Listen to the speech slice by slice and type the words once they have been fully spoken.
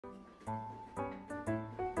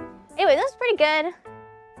Anyway, that's pretty good.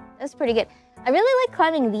 That's pretty good. I really like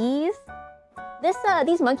climbing these.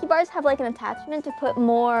 These monkey bars have like an attachment to put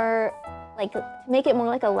more, like, to make it more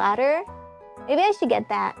like a ladder. Maybe I should get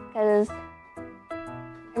that, because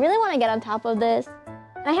I really want to get on top of this.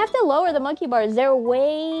 And I have to lower the monkey bars. They're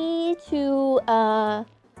way too high,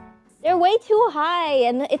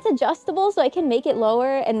 and it's adjustable, so I can make it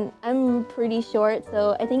lower, and I'm pretty short,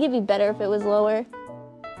 so I think it'd be better if it was lower.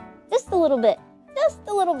 Just a little bit. Just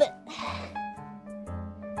a little bit.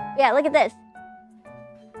 Yeah, look at this.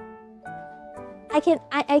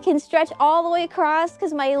 I can stretch all the way across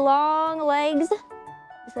because my long legs.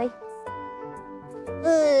 It's like,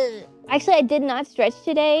 ugh. Actually, I did not stretch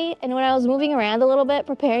today, and when I was moving around a little bit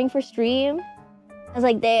preparing for stream, I was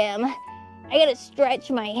like, damn, I gotta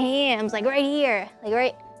stretch my hams, like right here, like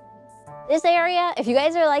right this area. If you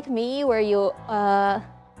guys are like me, where you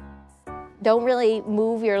don't really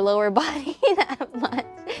move your lower body that much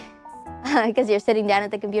because you're sitting down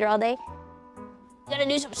at the computer all day, you gotta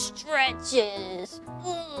do some stretches.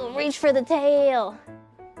 Ooh, reach for the tail.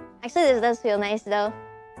 Actually, this does feel nice though.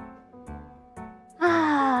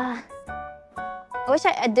 Ah, I wish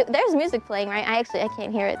I do. There's music playing, right? I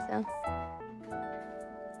can't hear it, so.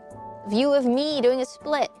 View of me doing a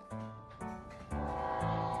split.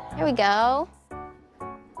 There we go.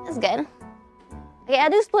 That's good. Okay, I'll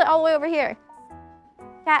do split all the way over here.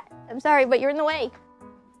 Cat, I'm sorry, but you're in the way.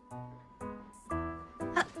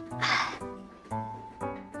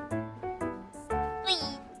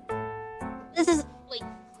 This is, wait.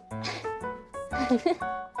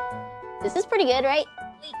 This is pretty good, right?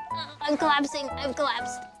 Wait, I'm collapsing, I've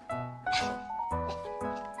collapsed.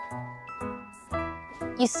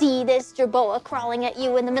 You see this jerboa crawling at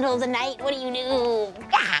you in the middle of the night, what do you do?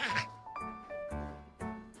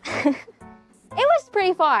 It was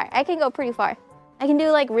pretty far. I can go pretty far. I can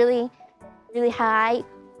do like really, really high.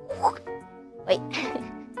 Wait.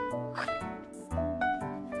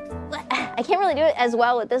 I can't really do it as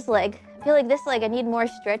well with this leg. I feel like this leg, I need more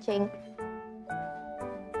stretching.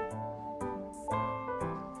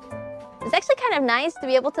 It's actually kind of nice to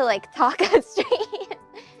be able to like talk on stream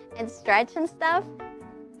and stretch and stuff.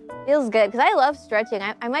 Feels good, because I love stretching.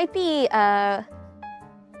 I might be,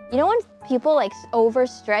 you know when people like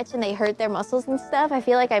overstretch and they hurt their muscles and stuff? I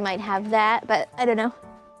feel like I might have that, but I don't know.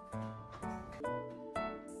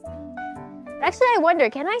 But actually, I wonder,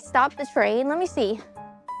 can I stop the train? Let me see.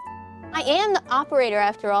 I am the operator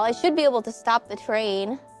after all. I should be able to stop the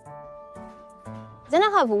train. Then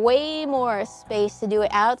I'll have way more space to do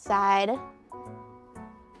it outside.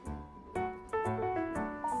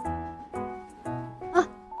 Huh.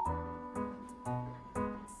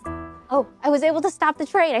 Oh, I was able to stop the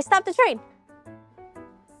train. I stopped the train.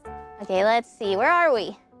 Okay, let's see. Where are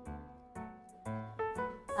we?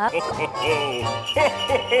 Up.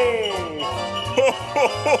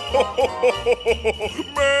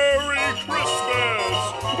 Merry Christmas!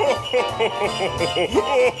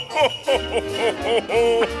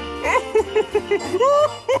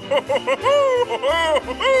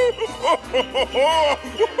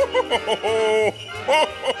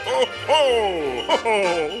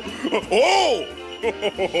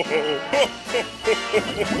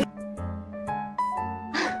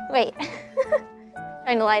 Wait.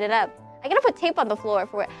 Trying to light it up. I gotta put tape on the floor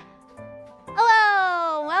for it.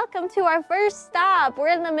 Hello! Welcome to our first stop. We're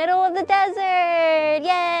in the middle of the desert.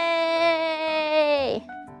 Yay!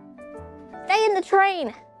 Stay in the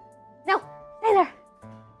train. No, stay there.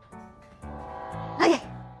 Okay.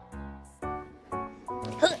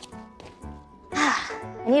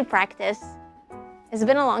 I need practice. It's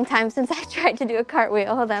been a long time since I tried to do a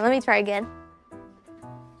cartwheel. Hold on, let me try again.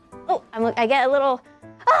 Oh, I get a little...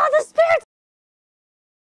 Oh, the spirits!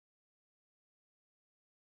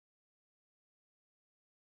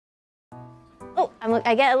 Oh,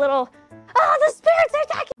 I get a little... Oh, the spirits are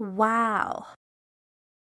attacking! Wow.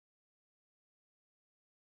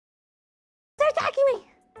 They're attacking me!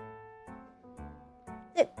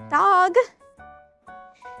 The dog.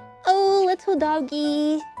 Oh, little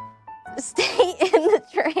doggy. Stay in the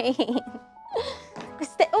train.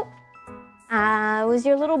 Stay... Oh. Ah, it was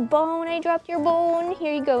your little bone. I dropped your bone.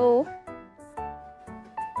 Here you go.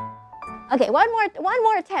 Okay, one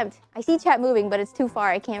more attempt. I see chat moving, but it's too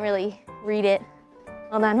far. I can't really read it.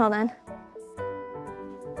 Hold on, hold on.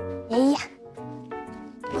 Yeah.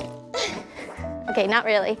 Okay, not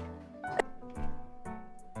really.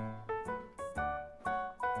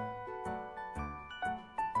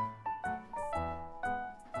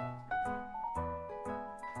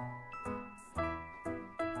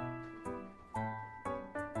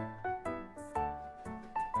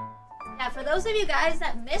 Yeah, for those of you guys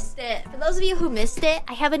that missed it, for those of you who missed it,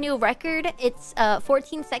 I have a new record. It's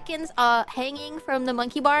 14 seconds hanging from the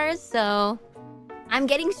monkey bars, so I'm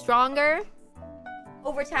getting stronger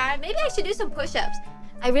over time. Maybe I should do some push-ups.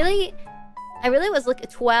 I really was looking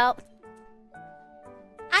 12.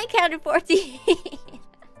 I counted 14.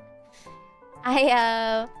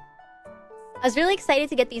 I was really excited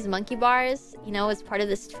to get these monkey bars, you know, as part of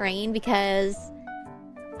this train because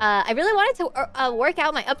I really wanted to work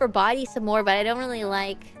out my upper body some more, but I don't really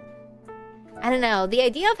like... I don't know. The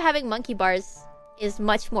idea of having monkey bars is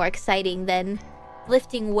much more exciting than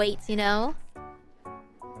lifting weights, you know?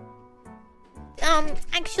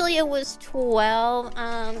 Actually it was 12.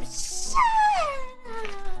 Shut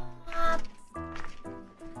up.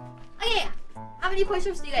 Okay, how many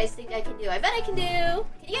push-ups do you guys think I can do? I bet I can do...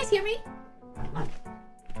 Can you guys hear me?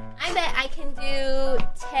 I bet I can do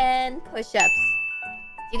 10 push-ups.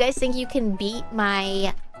 Do you guys think you can beat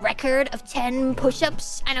my record of 10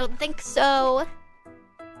 push-ups? I don't think so.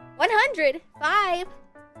 105.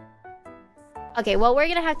 Okay, well, we're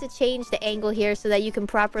gonna have to change the angle here so that you can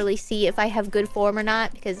properly see if I have good form or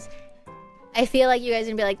not, because I feel like you guys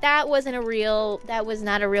are gonna be like, that was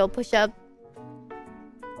not a real push-up.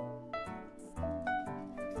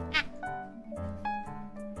 Ah.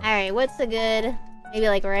 Alright, what's a good... Maybe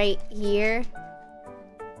like right here.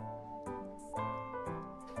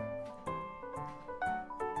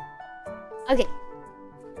 Okay.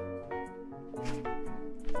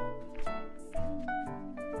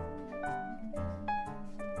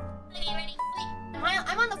 Okay, ready? Wait,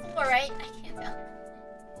 I'm on the floor, right? I can't tell.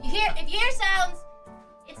 If you hear sounds,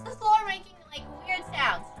 it's the floor making like weird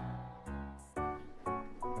sounds.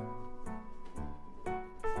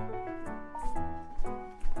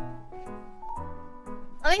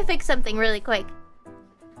 Let me fix something really quick.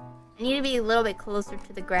 I need to be a little bit closer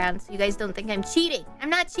to the ground so you guys don't think I'm cheating. I'm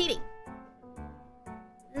not cheating.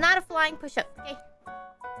 Not a flying push-up, okay?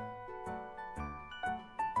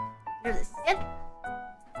 Here's the sit.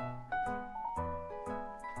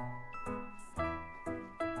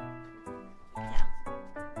 Down.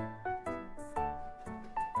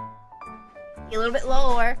 Be a little bit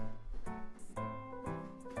lower.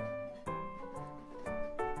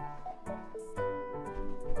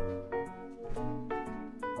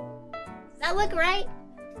 Does that look right?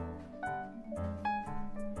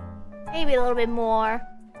 Maybe a little bit more.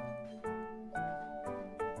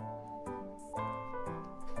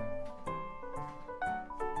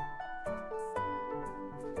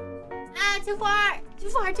 Too far! Too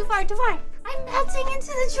far, too far, too far! I'm melting into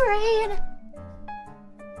the train!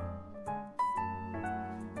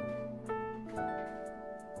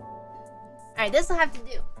 Alright, this will have to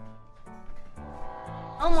do.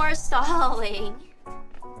 No more stalling.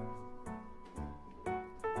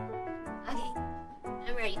 Okay.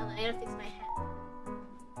 I'm ready. Hold on, I gotta fix my hat.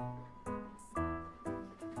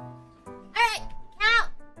 Alright, count!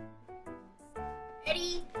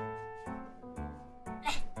 Ready?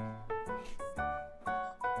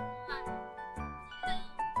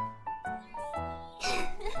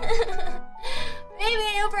 Maybe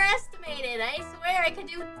I overestimated. I swear I could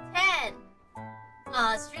do 10.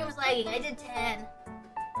 Oh, stream's lagging. I did 10.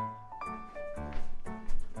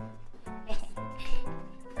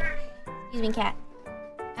 Excuse me, cat.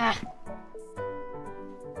 Ah.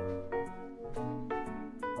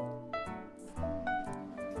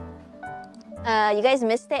 You guys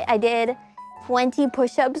missed it. I did 20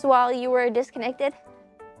 push-ups while you were disconnected.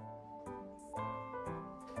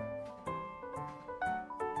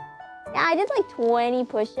 Yeah, I did like 20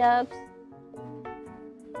 push-ups.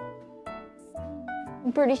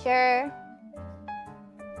 I'm pretty sure.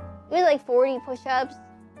 It was like 40 push-ups.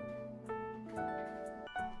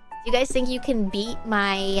 Do you guys think you can beat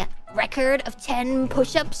my record of 10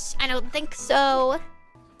 push-ups? I don't think so.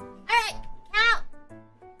 Alright, count.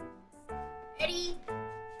 Ready?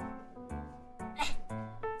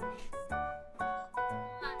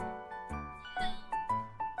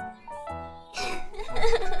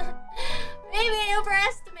 Maybe I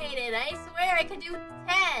overestimated. I swear I could do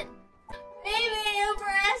 10.